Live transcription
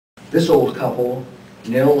This old couple,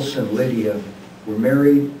 Nils and Lydia, were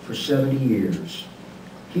married for 70 years.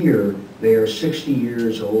 Here, they are 60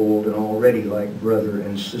 years old and already like brother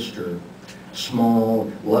and sister. Small,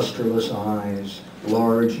 lusterless eyes,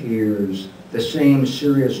 large ears, the same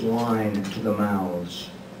serious line to the mouths.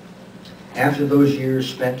 After those years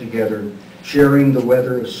spent together, sharing the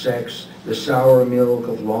weather of sex, the sour milk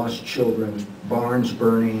of lost children, barns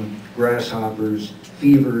burning, grasshoppers,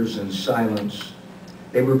 fevers, and silence,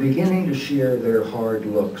 they were beginning to share their hard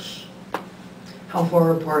looks. How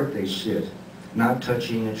far apart they sit, not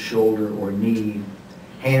touching at shoulder or knee,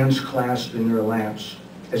 hands clasped in their laps,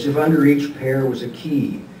 as if under each pair was a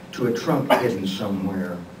key to a trunk hidden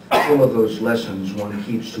somewhere, full of those lessons one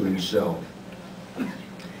keeps to himself.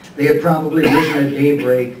 They had probably risen at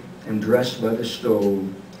daybreak and dressed by the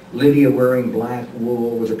stove, Lydia wearing black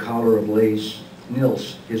wool with a collar of lace,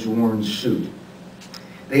 Nils his worn suit.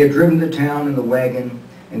 They had driven to town in the wagon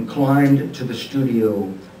and climbed to the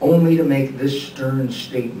studio only to make this stern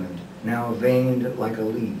statement, now veined like a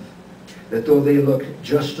leaf, that though they looked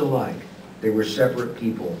just alike, they were separate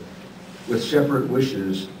people, with separate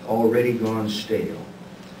wishes already gone stale.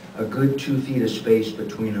 A good 2 feet of space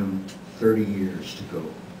between them, 30 years to go.